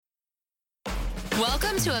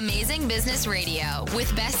Welcome to Amazing Business Radio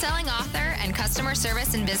with best-selling author and customer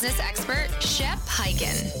service and business expert, Shep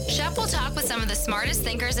Hyken. Shep will talk with some of the smartest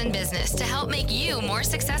thinkers in business to help make you more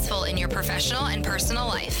successful in your professional and personal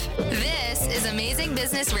life. This is Amazing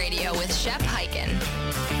Business Radio with Shep Hyken.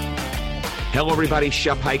 Hello, everybody.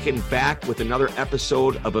 Shep Hyken back with another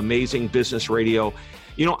episode of Amazing Business Radio.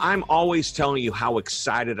 You know, I'm always telling you how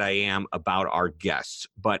excited I am about our guests,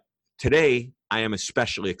 but today I am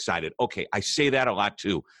especially excited. Okay, I say that a lot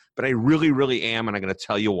too, but I really am, and I'm going to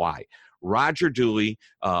tell you why. Roger Dooley,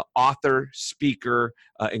 author, speaker,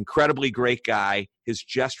 incredibly great guy, has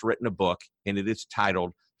just written a book, and it is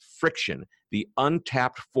titled Friction, the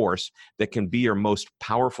Untapped Force That Can Be Your Most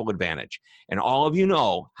Powerful Advantage. And all of you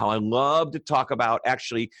know how I love to talk about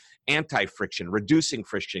actually anti-friction, reducing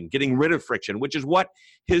friction, getting rid of friction, which is what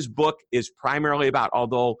his book is primarily about.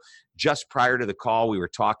 Although just prior to the call, we were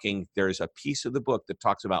talking, there's a piece of the book that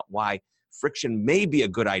talks about why friction may be a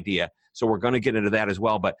good idea. So we're going to get into that as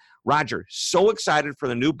well. But Roger, so excited for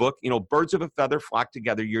the new book. You know, birds of a feather flock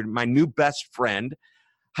together. You're my new best friend.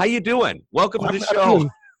 How you doing? Welcome to the show.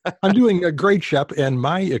 I'm doing a great, Shep, and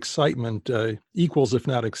my excitement equals, if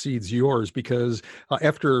not exceeds, yours, because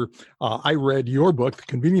after I read your book, The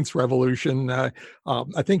Convenience Revolution, I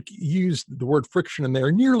think you used the word friction in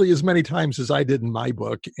there nearly as many times as I did in my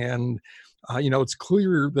book. And, it's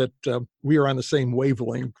clear that we are on the same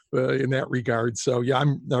wavelength in that regard. So, yeah,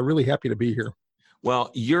 I'm really happy to be here.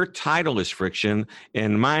 Well, your title is Friction,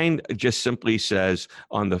 and mine just simply says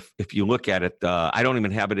if you look at it, I don't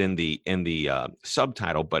even have it in the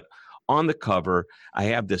subtitle, but on the cover, I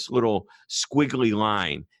have this little squiggly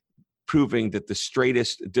line proving that the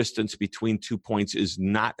straightest distance between 2 points is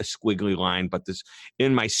not a squiggly line, but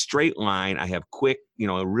in my straight line, I have quick,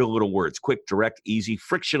 real little words, quick, direct, easy,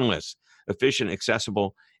 frictionless, efficient,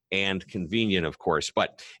 accessible, and convenient, of course.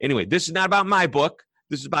 But anyway, this is not about my book.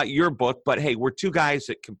 This is about your book, but hey, we're two guys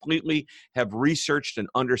that completely have researched and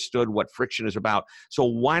understood what friction is about. So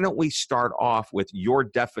why don't we start off with your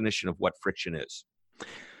definition of what friction is?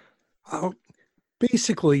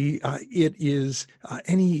 Basically, it is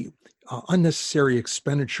any unnecessary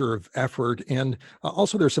expenditure of effort. And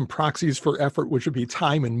also there's some proxies for effort, which would be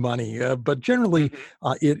time and money. But generally,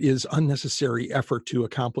 it is unnecessary effort to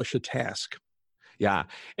accomplish a task. Yeah.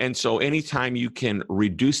 And so anytime you can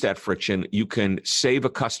reduce that friction, you can save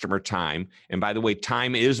a customer time. And by the way,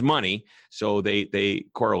 time is money. So they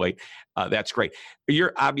correlate. That's great.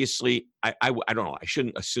 You're obviously, I don't know, I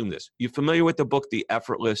shouldn't assume this. You familiar with the book, The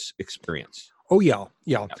Effortless Experience? Oh, yeah.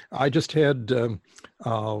 I just had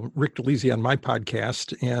Rick DeLisi on my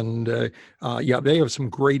podcast, and they have some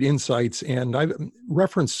great insights. And I've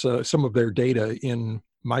referenced some of their data in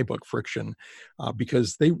my book, Friction,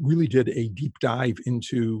 because they really did a deep dive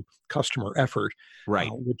into customer effort,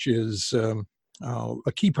 right? Which is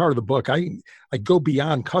a key part of the book. I go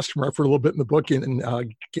beyond customer effort a little bit in the book and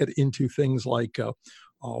get into things like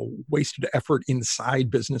wasted effort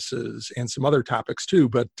inside businesses and some other topics too.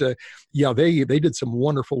 But they did some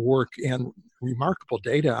wonderful work and remarkable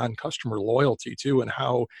data on customer loyalty too, and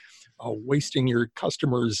how wasting your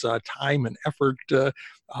customers' time and effort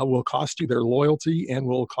will cost you their loyalty and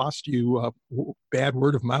will cost you bad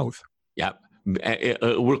word of mouth. Yeah. It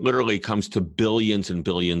literally comes to billions and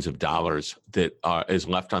billions of dollars that is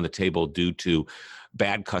left on the table due to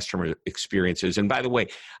bad customer experiences. And by the way,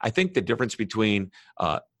 I think the difference between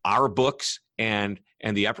our books and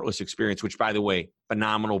The Effortless Experience, which, by the way,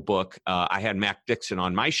 phenomenal book. I had Mac Dixon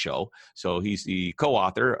on my show, so he's the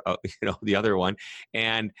co-author, the other one.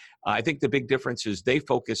 And I think the big difference is they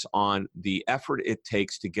focus on the effort it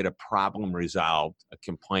takes to get a problem resolved, a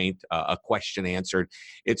complaint, a question answered.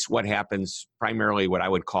 It's what happens primarily, what I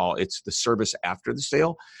would call, it's the service after the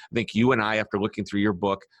sale. I think you and I, after looking through your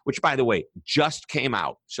book, which, by the way, just came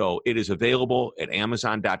out, so it is available at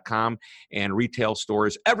Amazon.com and retail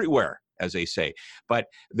stores everywhere, as they say. But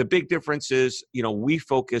the big difference is, we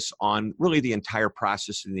focus on really the entire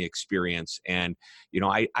process and the experience. And,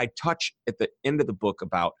 I touch at the end of the book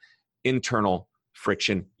about internal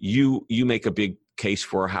friction. You make a big case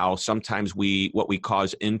for how sometimes what we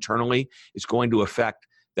cause internally is going to affect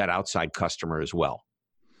that outside customer as well.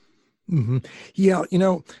 Mm-hmm. Yeah,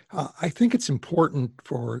 I think it's important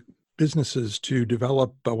for businesses to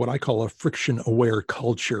develop what I call a friction-aware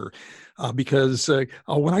culture, because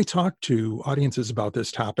when I talk to audiences about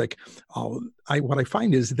this topic, what I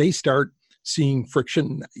find is they start seeing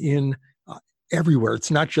friction in everywhere. It's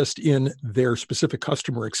not just in their specific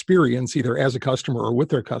customer experience, either as a customer or with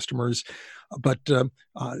their customers, but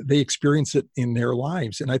they experience it in their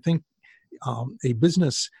lives. And I think a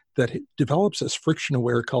business that develops this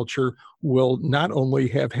friction-aware culture will not only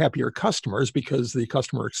have happier customers because the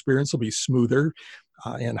customer experience will be smoother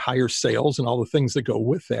and higher sales and all the things that go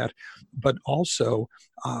with that, but also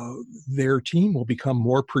their team will become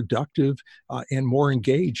more productive and more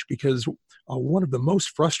engaged, because one of the most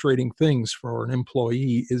frustrating things for an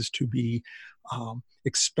employee is to be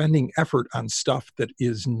expending effort on stuff that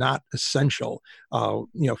is not essential.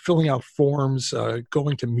 Filling out forms,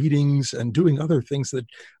 going to meetings, and doing other things that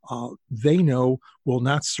they know will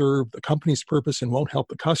not serve the company's purpose and won't help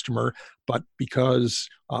the customer, but because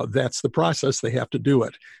that's the process, they have to do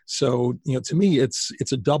it. So, to me, it's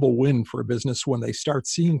a double win for a business when they start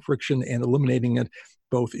seeing friction and eliminating it,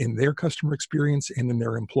 both in their customer experience and in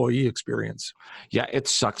their employee experience. Yeah, it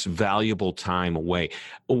sucks valuable time away.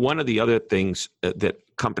 One of the other things that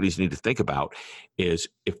companies need to think about is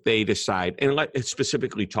if they decide, and let's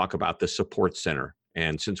specifically talk about the support center.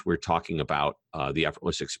 And since we're talking about the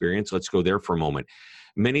effortless experience, let's go there for a moment.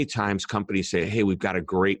 Many times companies say, hey, we've got a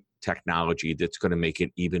great technology that's going to make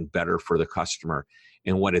it even better for the customer.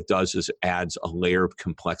 And what it does is adds a layer of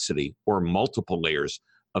complexity or multiple layers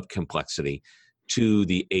of complexity to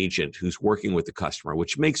the agent who's working with the customer,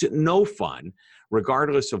 which makes it no fun,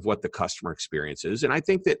 regardless of what the customer experience is. And I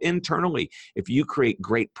think that internally, if you create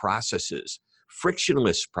great processes,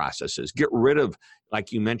 frictionless processes, get rid of,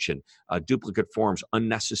 like you mentioned, duplicate forms,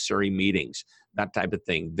 unnecessary meetings, that type of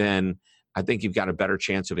thing, then I think you've got a better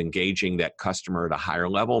chance of engaging that customer at a higher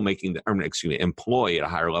level, employee at a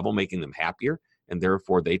higher level, making them happier, and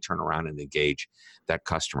therefore they turn around and engage that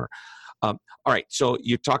customer. All right, so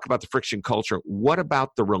you talk about the friction culture. What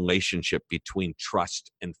about the relationship between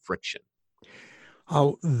trust and friction?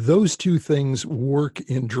 Those two things work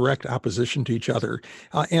in direct opposition to each other.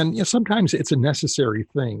 And sometimes it's a necessary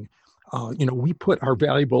thing. We put our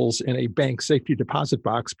valuables in a bank safety deposit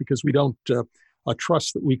box because we don't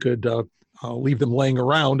trust that we could leave them laying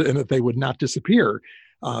around and that they would not disappear.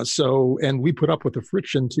 And we put up with the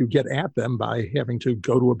friction to get at them by having to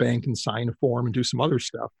go to a bank and sign a form and do some other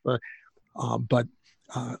stuff. But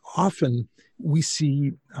often we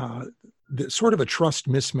see sort of a trust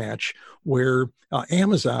mismatch where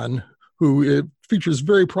Amazon, who features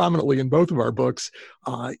very prominently in both of our books,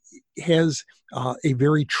 has a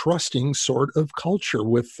very trusting sort of culture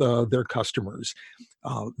with their customers.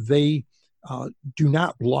 They do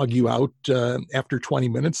not log you out after 20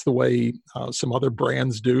 minutes the way some other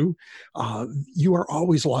brands do. You are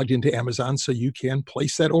always logged into Amazon, so you can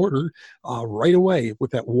place that order right away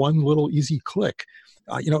with that one little easy click.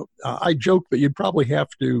 I joke that you'd probably have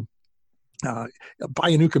to buy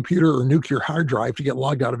a new computer or nuke your hard drive to get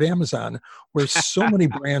logged out of Amazon, where so many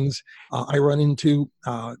brands I run into,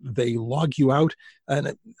 they log you out,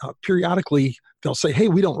 and periodically they'll say, hey,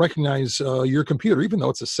 we don't recognize your computer, even though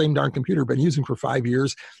it's the same darn computer been using for 5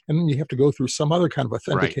 years, and then you have to go through some other kind of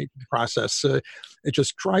authentication process. It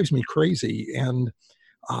just drives me crazy. And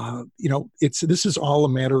this is all a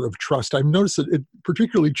matter of trust. I've noticed that it's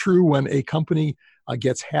particularly true when a company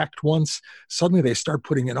gets hacked once. Suddenly they start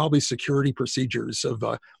putting in all these security procedures of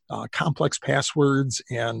complex passwords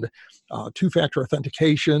and two-factor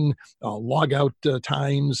authentication, log-out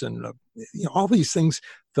times, and all these things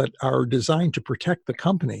that are designed to protect the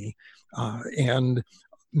company and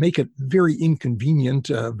make it very inconvenient,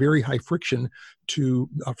 very high friction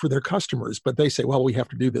for their customers. But they say, well, we have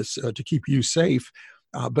to do this to keep you safe.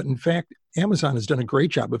 But in fact, Amazon has done a great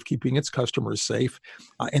job of keeping its customers safe,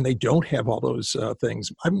 and they don't have all those things.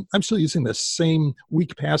 I'm still using the same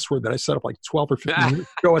weak password that I set up like 12 or 15 years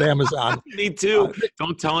ago at Amazon. Me too.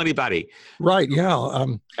 Don't tell anybody. Right, yeah.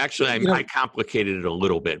 Actually, I complicated it a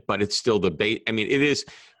little bit, but it's still the base. I mean, it is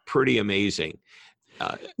pretty amazing.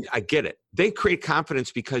 I get it. They create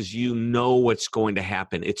confidence because you know what's going to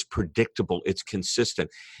happen. It's predictable. It's consistent.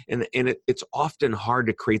 And it's often hard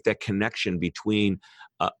to create that connection between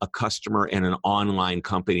a customer and an online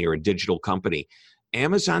company or a digital company.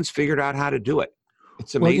 Amazon's figured out how to do it.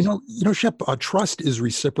 It's amazing. Well, Shep, trust is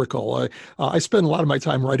reciprocal. I spend a lot of my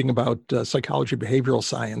time writing about psychology, behavioral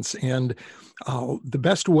science, and the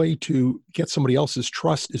best way to get somebody else's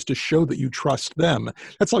trust is to show that you trust them.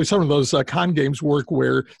 That's like some of those con games work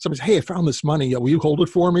where somebody says, hey, I found this money. Will you hold it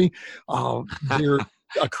for me? They're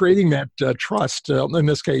creating that trust. In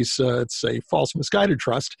this case, it's a false, misguided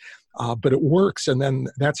trust. But it works, and then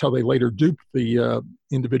that's how they later dupe the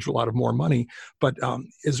individual out of more money. But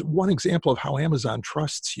is one example of how Amazon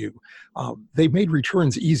trusts you. They made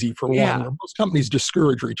returns easy for one. Most companies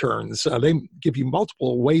discourage returns. They give you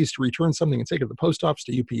multiple ways to return something and take it to the post office,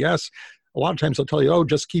 to UPS. A lot of times they'll tell you, oh,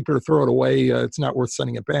 just keep it or throw it away. It's not worth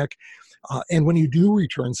sending it back. And when you do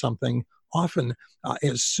return something, often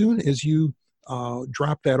as soon as you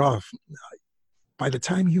drop that off. By the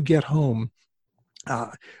time you get home,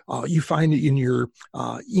 you find in your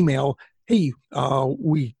email, hey,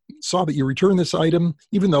 we saw that you returned this item,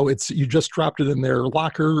 even though you just dropped it in their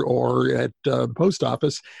locker or at the post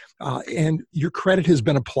office, and your credit has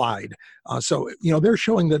been applied. So, they're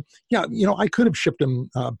showing that, I could have shipped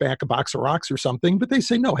them back a box of rocks or something, but they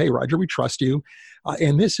say, no, hey, Roger, we trust you.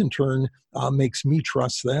 And this in turn makes me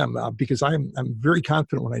trust them because I'm very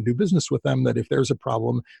confident when I do business with them that if there's a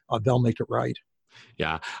problem, they'll make it right.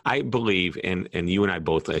 Yeah, I believe, and you and I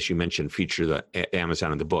both, as you mentioned, feature the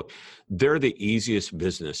Amazon in the book. They're the easiest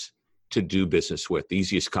business to do business with, the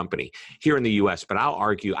easiest company here in the U.S. But I'll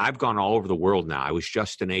argue, I've gone all over the world now. I was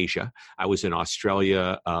just in Asia. I was in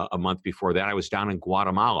Australia a month before that. I was down in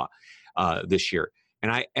Guatemala this year.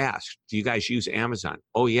 And I asked, do you guys use Amazon?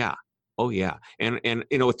 Oh, yeah. Oh, yeah. And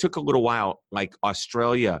it took a little while, like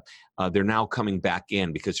Australia, they're now coming back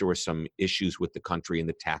in because there were some issues with the country and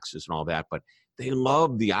the taxes and all that. But they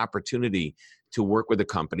love the opportunity to work with a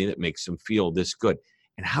company that makes them feel this good.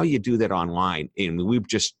 And how you do that online, and we've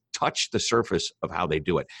just touched the surface of how they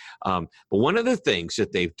do it. But one of the things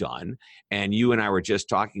that they've done, and you and I were just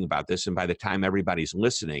talking about this, and by the time everybody's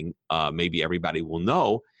listening, maybe everybody will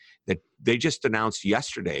know that they just announced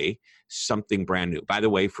yesterday something brand new. By the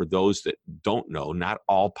way, for those that don't know, not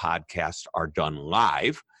all podcasts are done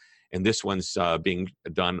live. And this one's being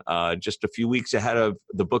done just a few weeks ahead of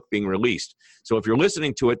the book being released. So if you're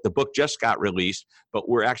listening to it, the book just got released, but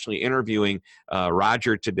we're actually interviewing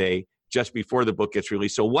Roger today just before the book gets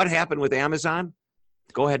released. So what happened with Amazon?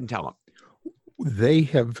 Go ahead and tell them. They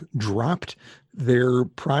have dropped their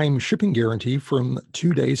Prime shipping guarantee from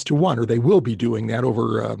 2 days to 1, or they will be doing that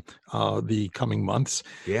over the coming months.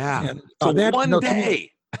 Yeah, and, so one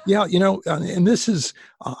day. Yeah, and this is,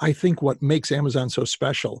 I think, what makes Amazon so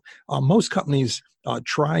special. Most companies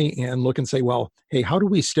try and look and say, well, hey, how do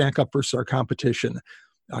we stack up versus our competition?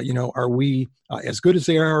 Are we as good as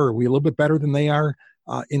they are? Are we a little bit better than they are?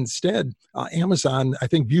 Instead, Amazon, I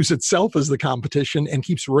think, views itself as the competition and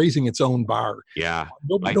keeps raising its own bar. Yeah.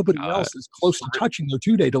 Nobody else is close to touching their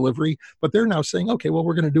 2-day delivery, but they're now saying, okay, well,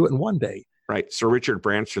 we're going to do it in 1 day. Right. Sir Richard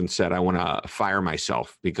Branson said, I want to fire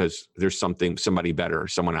myself because there's somebody better,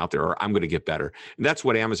 someone out there, or I'm going to get better. And that's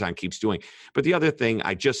what Amazon keeps doing. But the other thing,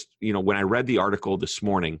 I just, when I read the article this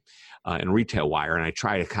morning in Retail Wire, and I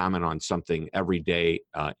try to comment on something every day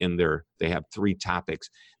they have 3 topics.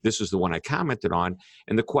 This is the one I commented on.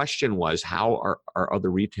 And the question was, how are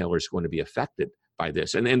other retailers going to be affected by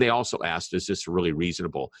this? And they also asked, is this really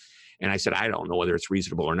reasonable? And I said, I don't know whether it's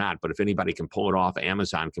reasonable or not, but if anybody can pull it off,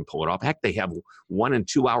 Amazon can pull it off. Heck, they have 1 and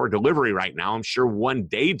 2 hour delivery right now. I'm sure 1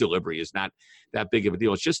 day delivery is not that big of a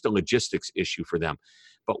deal. It's just a logistics issue for them.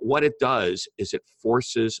 But what it does is it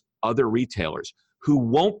forces other retailers who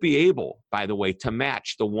won't be able, by the way, to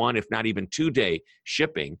match the 1, if not even 2 day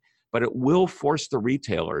shipping, but it will force the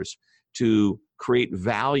retailers to create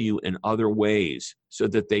value in other ways so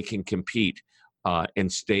that they can compete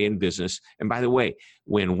and stay in business. And by the way,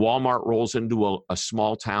 when Walmart rolls into a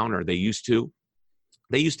small town, or they used to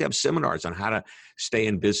have seminars on how to stay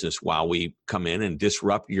in business while we come in and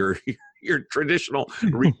disrupt your traditional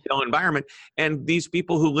retail environment. And these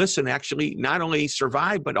people who listen actually not only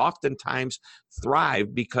survive, but oftentimes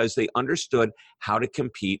thrive because they understood how to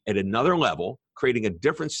compete at another level, creating a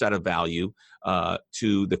different set of value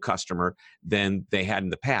to the customer than they had in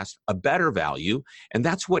the past, a better value. And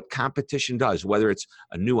that's what competition does, whether it's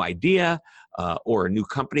a new idea or a new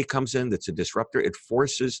company comes in that's a disruptor. It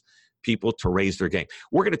forces people to raise their game.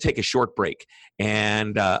 We're going to take a short break.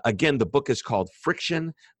 And again, the book is called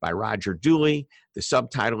Friction by Roger Dooley. The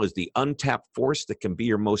subtitle is The Untapped Force That Can Be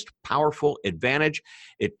Your Most Powerful Advantage.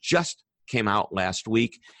 It just came out last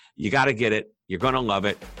week. You got to get it. You're going to love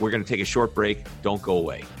it. We're going to take a short break. Don't go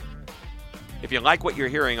away. If you like what you're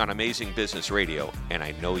hearing on Amazing Business Radio, and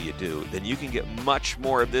I know you do, then you can get much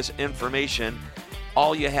more of this information.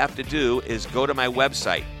 All you have to do is go to my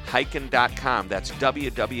website, hyken.com. That's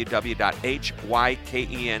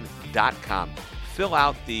www.hyken.com. Fill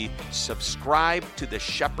out the subscribe to the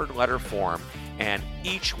Shepherd Letter form, and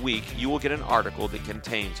each week you will get an article that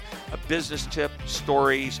contains a business tip,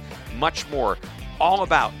 stories, much more, all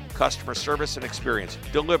about customer service and experience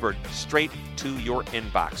delivered straight to your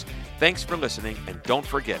inbox. Thanks for listening, and don't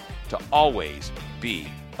forget to always be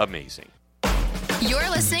amazing. You're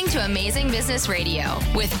listening to Amazing Business Radio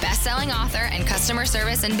with best-selling author and customer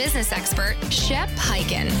service and business expert, Shep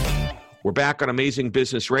Hyken. We're back on Amazing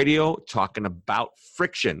Business Radio talking about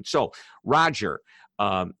friction. So, Roger,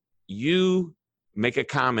 you make a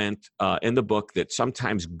comment in the book that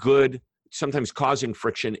sometimes good sometimes causing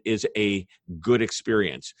friction is a good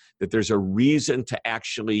experience, that there's a reason to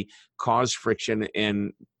actually cause friction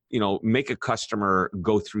and, make a customer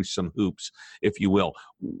go through some hoops, if you will.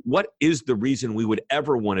 What is the reason we would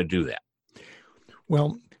ever want to do that?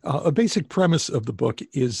 Well, a basic premise of the book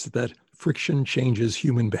is that friction changes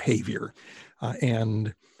human behavior.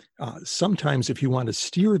 And sometimes if you want to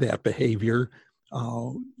steer that behavior,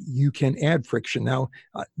 you can add friction. Now,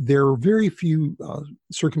 there are very few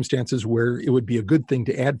circumstances where it would be a good thing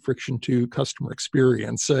to add friction to customer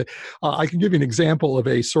experience. I can give you an example of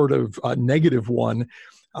a sort of negative one.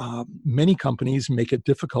 Many companies make it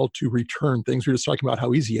difficult to return things. We were just talking about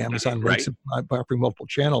how easy Amazon makes it by offering multiple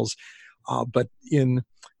channels. But in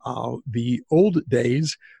the old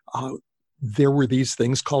days, there were these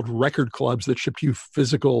things called record clubs that shipped you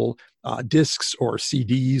physical discs or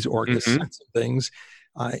CDs or cassettes and things.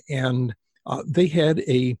 And they had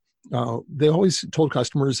they always told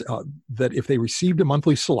customers that if they received a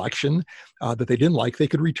monthly selection that they didn't like, they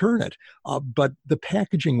could return it. But the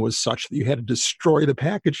packaging was such that you had to destroy the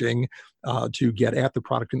packaging to get at the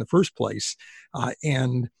product in the first place.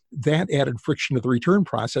 And that added friction to the return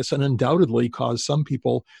process and undoubtedly caused some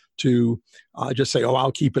people to just say, oh,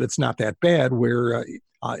 I'll keep it, it's not that bad, where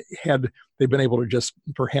had they been able to just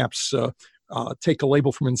perhaps take a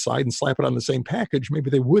label from inside and slap it on the same package, maybe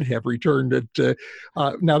they would have returned it.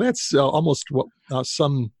 Now that's almost what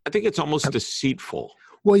some... I think it's almost deceitful.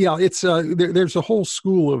 Well, yeah, it's there's a whole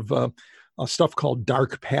school of stuff called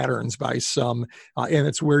dark patterns by some, and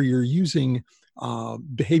it's where you're using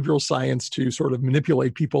behavioral science to sort of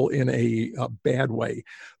manipulate people in a bad way.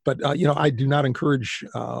 But, I do not encourage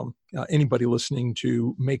anybody listening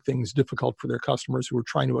to make things difficult for their customers who are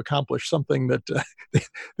trying to accomplish something that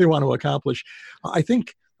they want to accomplish. I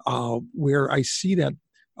think where I see that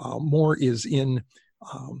more is in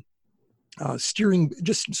steering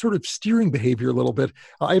behavior a little bit.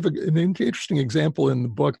 I have an interesting example in the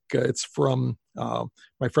book. It's from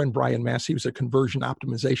my friend Brian Massey, who's a conversion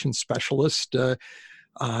optimization specialist.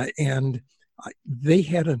 And they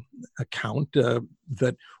had an account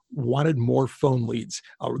that wanted more phone leads.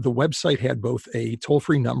 The website had both a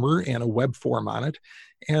toll-free number and a web form on it.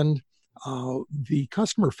 And the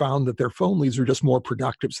customer found that their phone leads were just more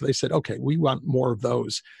productive. So they said, okay, we want more of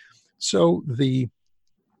those. So the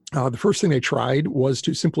first thing they tried was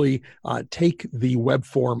to simply take the web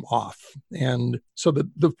form off. And so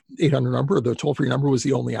the 800 number, the toll-free number, was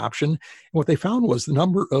the only option. And what they found was the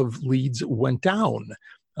number of leads went down.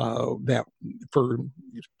 It's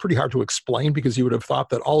pretty hard to explain because you would have thought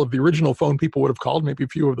that all of the original phone people would have called, maybe a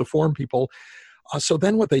few of the form people. So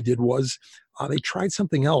then what they did was they tried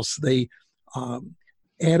something else. They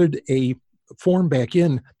added a form back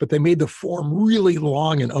in, but they made the form really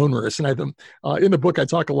long and onerous. And in the book, I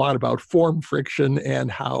talk a lot about form friction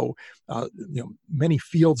and how many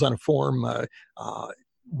fields on a form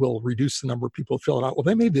will reduce the number of people who fill it out. Well,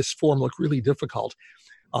 they made this form look really difficult.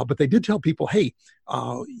 But they did tell people, hey,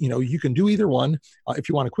 you can do either one. If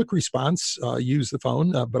you want a quick response, use the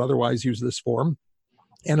phone, but otherwise use this form.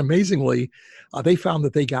 And amazingly, they found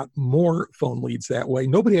that they got more phone leads that way.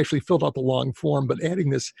 Nobody actually filled out the long form, but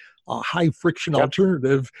adding this high friction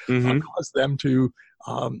alternative caused them to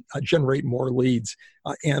generate more leads.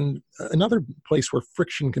 And another place where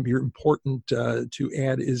friction can be important to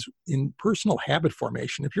add is in personal habit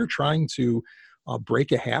formation. If you're trying to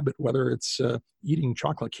break a habit, whether it's eating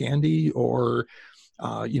chocolate candy or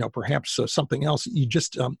perhaps something else, you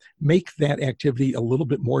just make that activity a little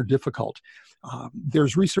bit more difficult.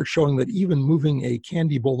 There's research showing that even moving a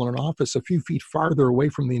candy bowl in an office a few feet farther away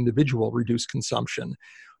from the individual reduced consumption.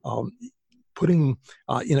 Putting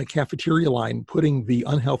in a cafeteria line, putting the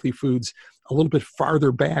unhealthy foods a little bit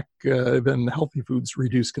farther back than the healthy foods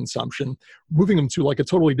reduce consumption. Moving them to like a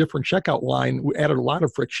totally different checkout line added a lot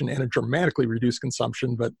of friction and it dramatically reduced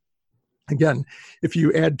consumption. But again, if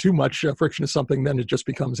you add too much friction to something, then it just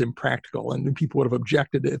becomes impractical. And people would have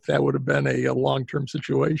objected if that would have been a long-term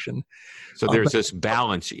situation. So there's this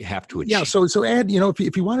balance you have to achieve. Yeah, so add,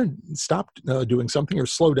 if you want to stop doing something or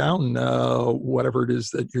slow down whatever it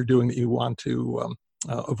is that you're doing that you want to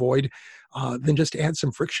avoid, then just add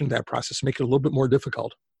some friction to that process, make it a little bit more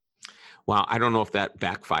difficult. Well, I don't know if that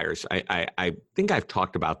backfires. I think I've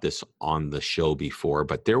talked about this on the show before,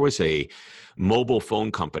 but there was a mobile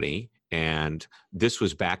phone company. And this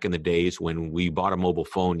was back in the days when we bought a mobile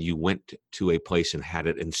phone, you went to a place and had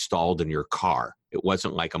it installed in your car. It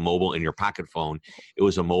wasn't like a mobile in your pocket phone. It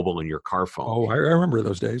was a mobile in your car phone. Oh, I remember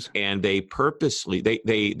those days. And they purposely,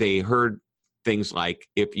 they heard things like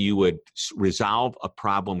if you would resolve a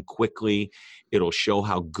problem quickly, it'll show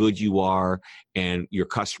how good you are, and your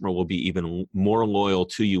customer will be even more loyal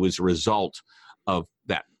to you as a result of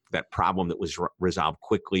that problem that was resolved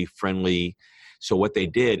quickly, friendly. So what they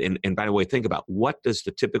did, and by the way, think about what does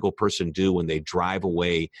the typical person do when they drive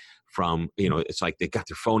away from, it's like they got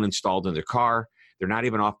their phone installed in their car. They're not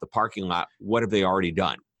even off the parking lot. What have they already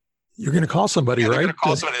done? You're going to call somebody, right? They're going to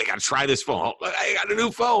call somebody. They got to try this phone. I got a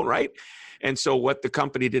new phone, right? And so what the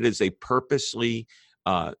company did is they purposely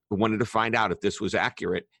wanted to find out if this was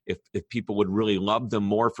accurate, if people would really love them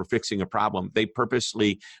more for fixing a problem. They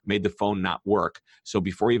purposely made the phone not work. So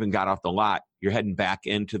before you even got off the lot, you're heading back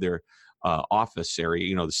into their office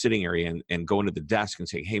area, the sitting area, and go into the desk and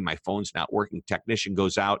say, hey, my phone's not working. Technician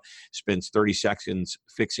goes out, spends 30 seconds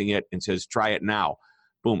fixing it and says, try it now.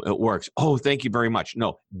 Boom, it works. Oh, thank you very much.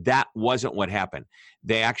 No, that wasn't what happened.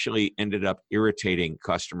 They actually ended up irritating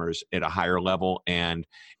customers at a higher level, and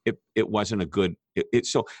it wasn't a good.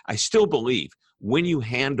 So I still believe when you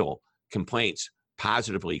handle complaints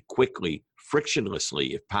positively, quickly,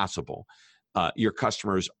 frictionlessly, if possible, your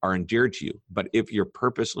customers are endeared to you. But if you're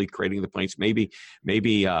purposely creating the complaints, maybe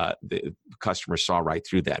the customer saw right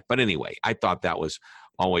through that. But anyway, I thought that was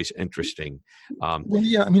always interesting. Well,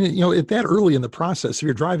 yeah, I mean, at that early in the process, if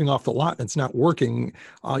you're driving off the lot and it's not working,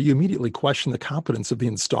 you immediately question the competence of the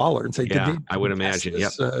installer and say, yeah, I would imagine.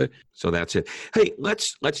 Yep. So that's it. Hey,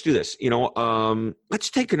 let's do this.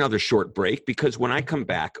 Let's take another short break, because when I come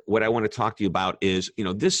back, what I want to talk to you about is,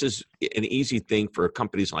 this is an easy thing for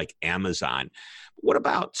companies like Amazon. What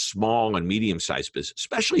about small and medium-sized business,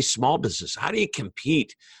 especially small business? How do you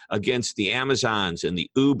compete against the Amazons and the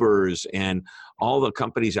Ubers and all the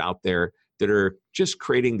companies out there that are just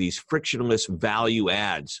creating these frictionless value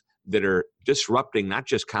adds that are disrupting not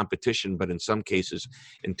just competition, but in some cases,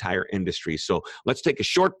 entire industries? So let's take a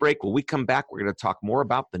short break. When we come back, we're going to talk more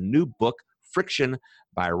about the new book, Friction,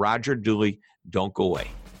 by Roger Dooley. Don't go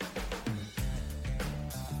away.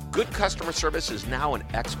 Good customer service is now an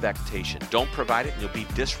expectation. Don't provide it and you'll be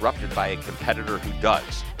disrupted by a competitor who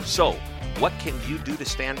does. So, what can you do to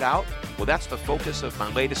stand out? Well, that's the focus of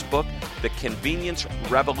my latest book, The Convenience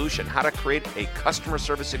Revolution: How to Create a Customer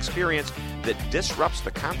Service Experience that Disrupts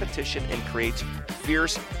the Competition and Creates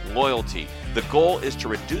Fierce Loyalty. The goal is to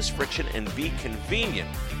reduce friction and be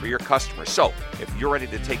convenient for your customers. So, if you're ready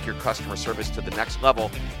to take your customer service to the next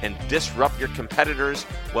level and disrupt your competitors,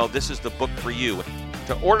 well, this is the book for you.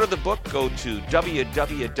 To order the book, go to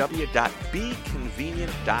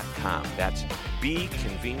www.beconvenient.com. That's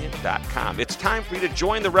beconvenient.com. It's time for you to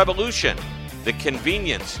join the revolution, the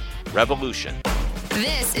convenience revolution.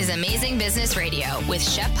 This is Amazing Business Radio with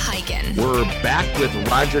Shep Hyken. We're back with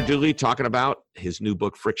Roger Dooley talking about his new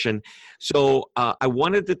book, Friction. So I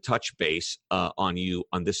wanted to touch base on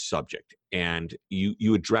this subject, and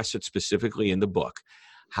you address it specifically in the book.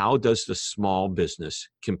 How does the small business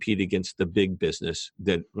compete against the big business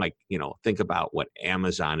that, think about what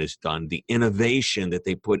Amazon has done, the innovation that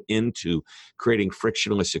they put into creating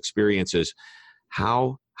frictionless experiences.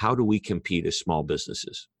 How do we compete as small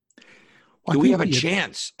businesses? Do we have a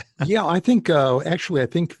chance? Yeah, I think actually,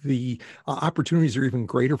 the opportunities are even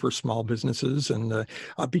greater for small businesses, and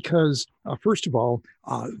because first of all,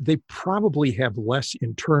 they probably have less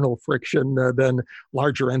internal friction than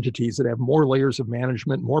larger entities that have more layers of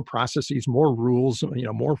management, more processes, more rules,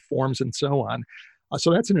 more forms, and so on.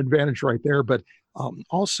 So that's an advantage right there. But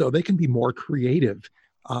also, they can be more creative.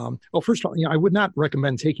 Well, first of all, I would not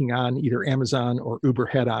recommend taking on either Amazon or Uber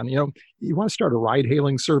head on. You want to start a ride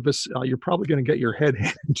hailing service, you're probably going to get your head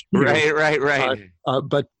handed to you. Right.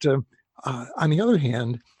 But on the other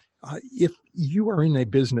hand, if you are in a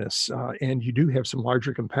business and you do have some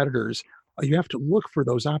larger competitors, you have to look for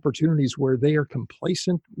those opportunities where they are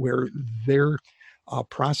complacent, where their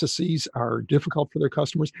processes are difficult for their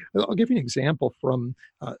customers. I'll give you an example from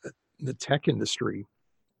the tech industry.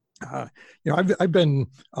 I've been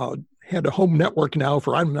had a home network now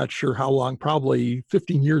for I'm not sure how long, probably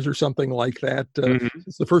 15 years or something like that,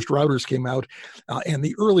 since the first routers came out. And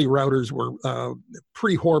the early routers were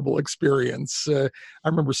pretty horrible experience. I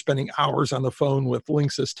remember spending hours on the phone with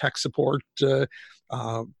Linksys tech support and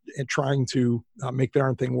trying to make the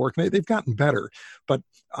darn thing work. They've gotten better, but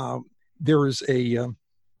there is a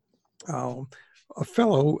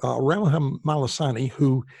fellow, Ramaham Malasani,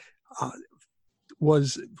 who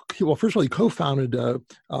first of all, he co-founded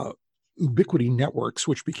Ubiquity Networks,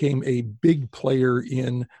 which became a big player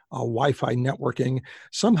in Wi-Fi networking.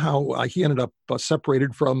 Somehow he ended up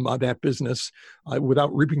separated from that business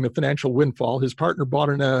without reaping the financial windfall. His partner bought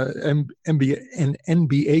an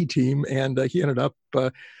NBA team, and he ended up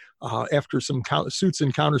after some suits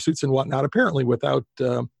and countersuits and whatnot, apparently without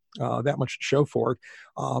that much to show for it.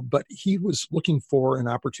 But he was looking for an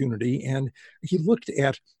opportunity, and he looked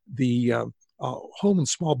at the home and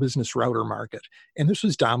small business router market. And this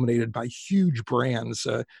was dominated by huge brands,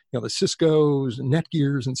 the Cisco's,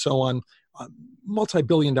 Netgears, and so on,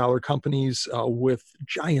 multi-billion-dollar companies with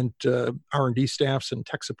giant R&D staffs and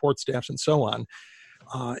tech support staffs and so on.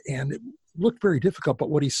 And it looked very difficult, but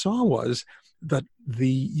what he saw was that the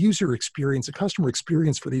user experience, the customer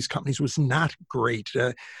experience for these companies was not great.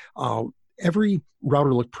 Every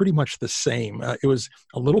router looked pretty much the same. It was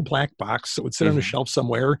a little black box that would sit on a shelf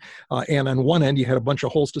somewhere, and on one end you had a bunch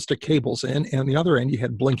of holes to stick cables in, and on the other end you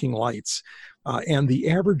had blinking lights. And the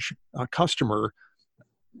average customer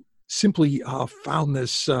simply found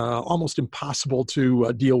this almost impossible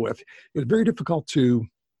to deal with. It was very difficult to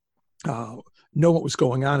know what was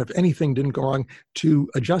going on. If anything didn't go wrong, to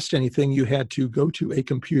adjust anything, you had to go to a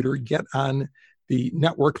computer, get on the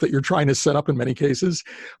network that you're trying to set up in many cases,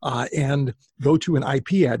 and go to an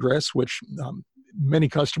IP address, which many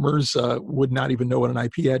customers would not even know what an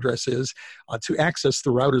IP address is, to access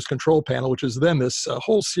the router's control panel, which is then this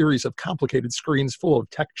whole series of complicated screens full of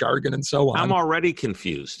tech jargon and so on. I'm already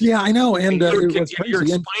confused. Yeah, I know. And you're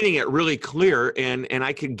explaining it really clear, and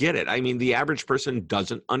I could get it. I mean, the average person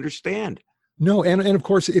doesn't understand. No, and of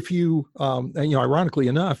course, if you, ironically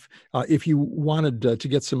enough, if you wanted to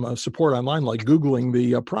get some support online, like Googling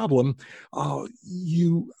the problem,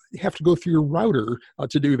 you have to go through your router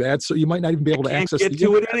to do that. So you might not even be able to access it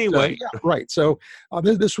anyway. Yeah, right. So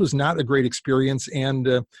this was not a great experience, and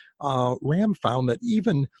RAM found that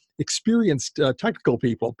even experienced technical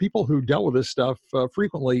people who dealt with this stuff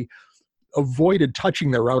frequently, avoided touching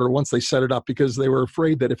their router once they set it up, because they were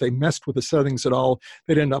afraid that if they messed with the settings at all,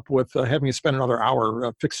 they'd end up with having to spend another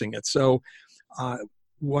hour fixing it. So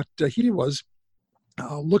what he did was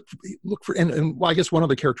look for, and well, I guess one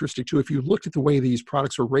other characteristic too, if you looked at the way these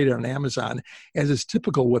products were rated on Amazon, as is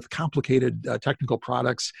typical with complicated technical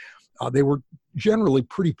products, they were generally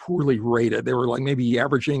pretty poorly rated. They were like maybe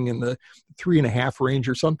averaging in the 3.5 range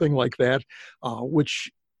or something like that, which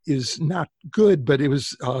is not good, but it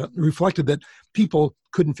was reflected that people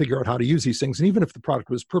couldn't figure out how to use these things. And even if the product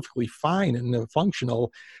was perfectly fine and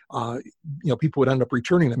functional, people would end up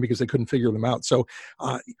returning them because they couldn't figure them out. So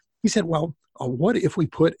he said, well, what if we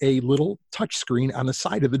put a little touch screen on the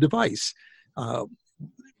side of the device?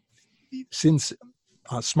 Since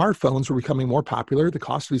smartphones were becoming more popular, the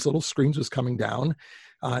cost of these little screens was coming down,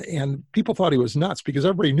 and people thought he was nuts because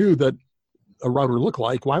everybody knew that a router looked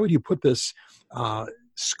like. Why would you put this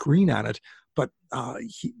screen on it? But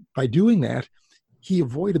by doing that, he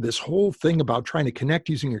avoided this whole thing about trying to connect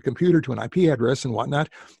using your computer to an IP address and whatnot.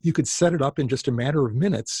 You could set it up in just a matter of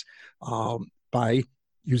minutes by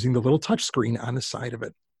using the little touch screen on the side of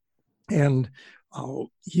it. And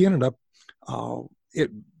he ended up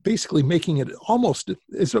basically making it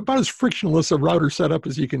it's about as frictionless a router setup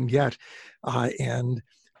as you can get. And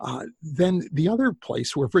then the other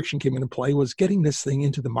place where friction came into play was getting this thing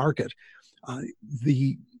into the market.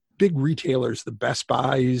 The big retailers, the Best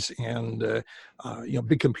Buys and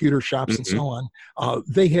big computer shops and so on,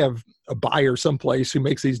 they have a buyer someplace who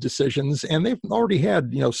makes these decisions, and they've already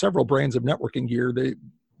had several brands of networking gear.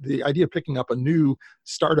 The idea of picking up a new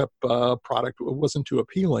startup product wasn't too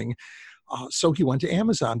appealing. So he went to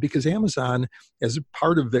Amazon, because Amazon, as a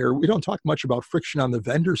part of we don't talk much about friction on the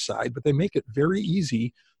vendor side, but they make it very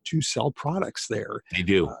easy to sell products there. They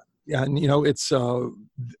do. And it's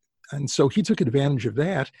and so he took advantage of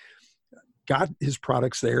that, got his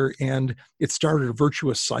products there, and it started a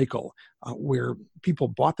virtuous cycle where people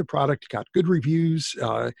bought the product, got good reviews,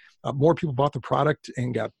 more people bought the product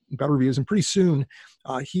and got better reviews, and pretty soon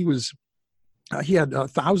he had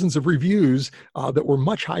thousands of reviews that were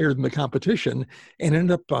much higher than the competition, and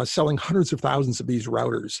ended up selling hundreds of thousands of these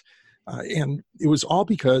routers. And it was all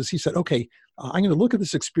because he said, okay, I'm going to look at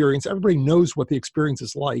this experience. Everybody knows what the experience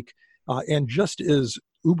is like. And just as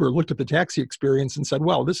Uber looked at the taxi experience and said,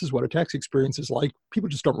 well, this is what a taxi experience is like, people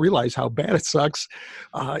just don't realize how bad it sucks.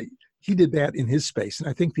 He did that in his space. And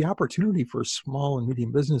I think the opportunity for small and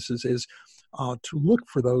medium businesses is to look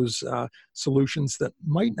for those solutions that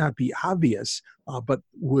might not be obvious, but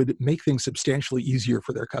would make things substantially easier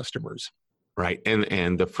for their customers. Right.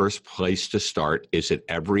 And the first place to start is at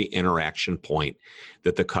every interaction point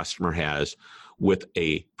that the customer has with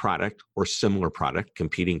a product or similar product,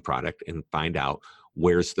 competing product, and find out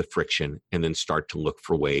where's the friction, and then start to look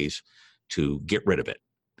for ways to get rid of it.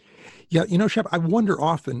 Yeah, Shep, I wonder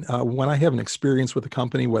often when I have an experience with a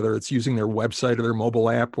company, whether it's using their website or their mobile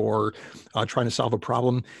app or trying to solve a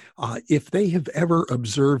problem, if they have ever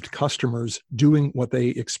observed customers doing what they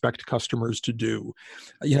expect customers to do.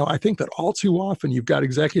 I think that all too often you've got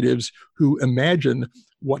executives who imagine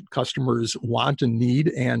what customers want and need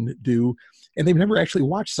and do, and they've never actually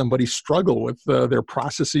watched somebody struggle with their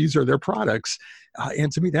processes or their products.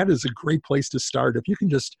 And to me, that is a great place to start. If you can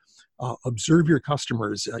just observe your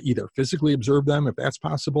customers, either physically observe them if that's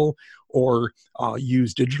possible, or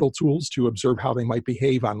use digital tools to observe how they might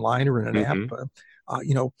behave online or in an app.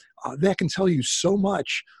 That can tell you so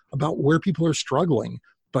much about where people are struggling.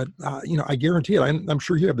 But I guarantee it. I'm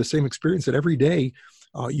sure you have the same experience that every day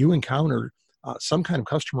you encounter some kind of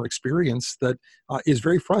customer experience that is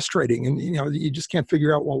very frustrating, and you just can't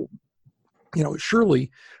figure out. Well,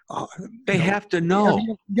 surely they have to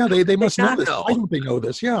know. They must know this. Know. Why don't they know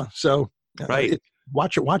this? Yeah. So right.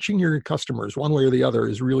 Watching your customers one way or the other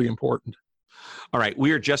is really important. All right.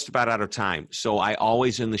 We are just about out of time. So I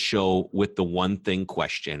always end the show with the one thing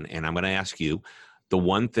question, and I'm going to ask you the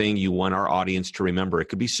one thing you want our audience to remember. It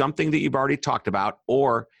could be something that you've already talked about,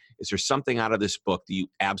 or is there something out of this book that you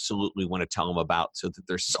absolutely want to tell them about so that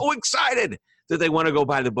they're so excited that they want to go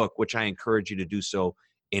buy the book, which I encourage you to do so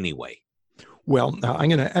anyway? Well, I'm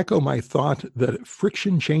going to echo my thought that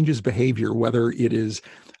friction changes behavior, whether it is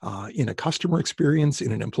in a customer experience,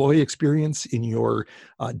 in an employee experience, in your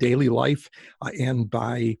daily life. And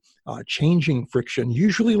by changing friction,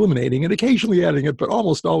 usually eliminating it, occasionally adding it, but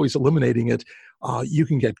almost always eliminating it, you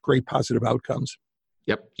can get great positive outcomes.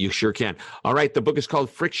 Yep, you sure can. All right, the book is called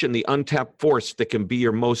Friction, the Untapped Force That Can Be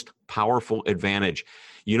Your Most Powerful Advantage.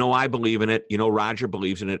 I believe in it. Roger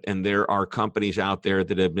believes in it. And there are companies out there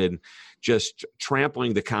that have been just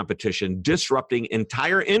trampling the competition, disrupting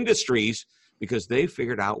entire industries because they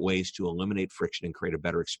figured out ways to eliminate friction and create a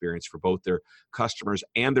better experience for both their customers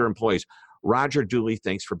and their employees. Roger Dooley,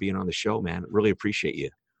 thanks for being on the show, man. Really appreciate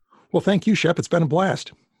you. Well, thank you, Shep. It's been a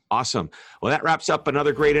blast. Awesome. Well, that wraps up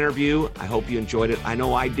another great interview. I hope you enjoyed it. I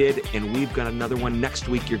know I did. And we've got another one next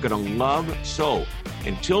week you're going to love. So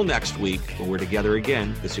until next week, when we're together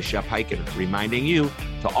again, this is Shep Hyken reminding you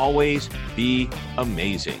to always be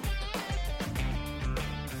amazing.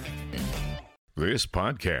 This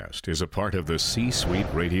podcast is a part of the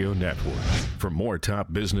C-Suite Radio Network. For more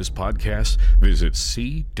top business podcasts, visit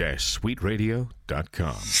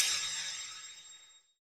c-suiteradio.com.